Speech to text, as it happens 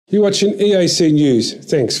You're watching EAC News.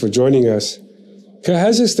 Thanks for joining us.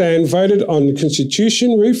 Kazakhstan voted on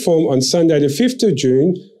constitution reform on Sunday the 5th of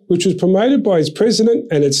June, which was promoted by its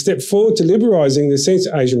president and had stepped forward to liberalising the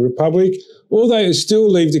Central Asian Republic, although it still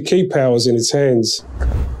leaves the key powers in its hands.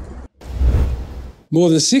 More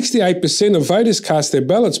than 68% of voters cast their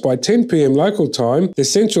ballots by 10 p.m. local time, the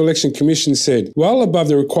Central Election Commission said. Well above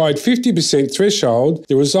the required 50% threshold,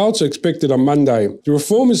 the results are expected on Monday. The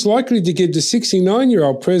reform is likely to give the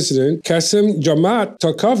 69-year-old President Kassym-Jomart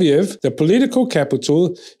Tokayev the political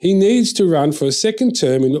capital he needs to run for a second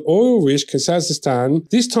term in oil-rich Kazakhstan,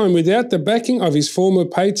 this time without the backing of his former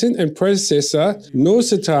patron and predecessor,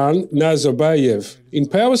 Nursultan Nazarbayev. In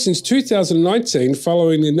power since 2019,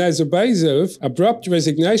 following the Nazarbayev abrupt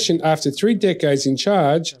resignation after 3 decades in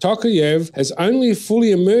charge, Tokayev has only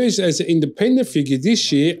fully emerged as an independent figure this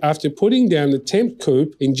year after putting down the attempt coup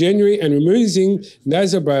in January and removing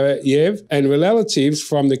Nazarbayev and relatives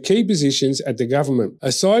from the key positions at the government.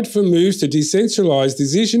 Aside from moves to decentralise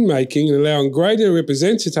decision-making and allowing greater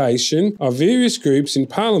representation of various groups in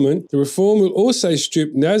parliament, the reform will also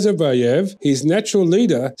strip Nazarbayev his natural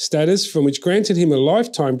leader status, from which granted him a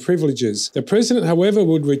lifetime privileges. The president, however,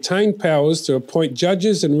 would retain powers to appoint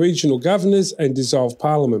judges and regional governors and dissolve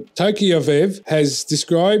parliament. Tokayev has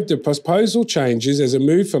described the proposal changes as a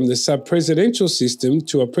move from the sub-presidential system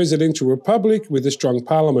to a presidential republic with a strong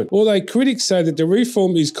parliament. Although critics say that the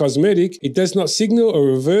reform is cosmetic, it does not signal a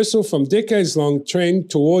reversal from decades-long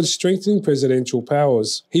trend towards strengthening presidential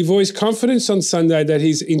powers. He voiced confidence on Sunday that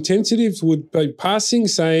his intensives would be passing,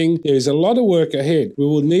 saying, "There is a lot of work ahead. We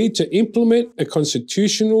will need to implement a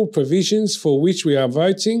constitutional provisions for which we are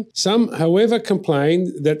voting." Some, however,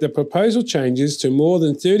 complained that the proposal changes to more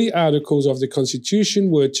than 30 articles of the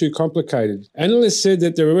constitution were too complicated. Analysts said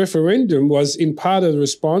that the referendum was in part a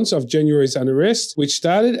response of January's unrest, which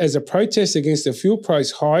started as a protest against the fuel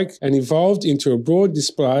price hike and evolved into a broad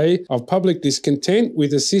display of public discontent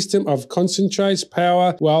with a system of concentrates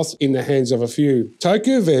power, wealth in the hands of a few.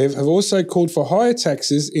 Tokayev have also called for higher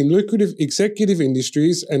taxes in lucrative executive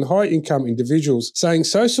industries and high-income individuals, saying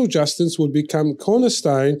social justice would become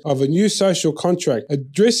cornerstone of a new social contract.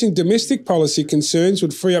 Addressing domestic policy concerns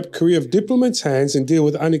would free up career of diplomats' hands and deal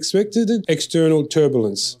with unexpected external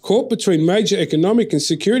turbulence. Caught between major economic and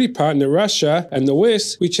security partner Russia and the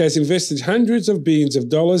West, which has invested hundreds of billions of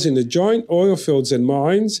dollars in the giant oil fields and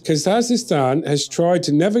mines, Kazakhstan has tried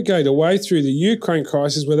to navigate a way through the Ukraine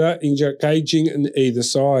crisis without engaging in either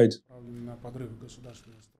side.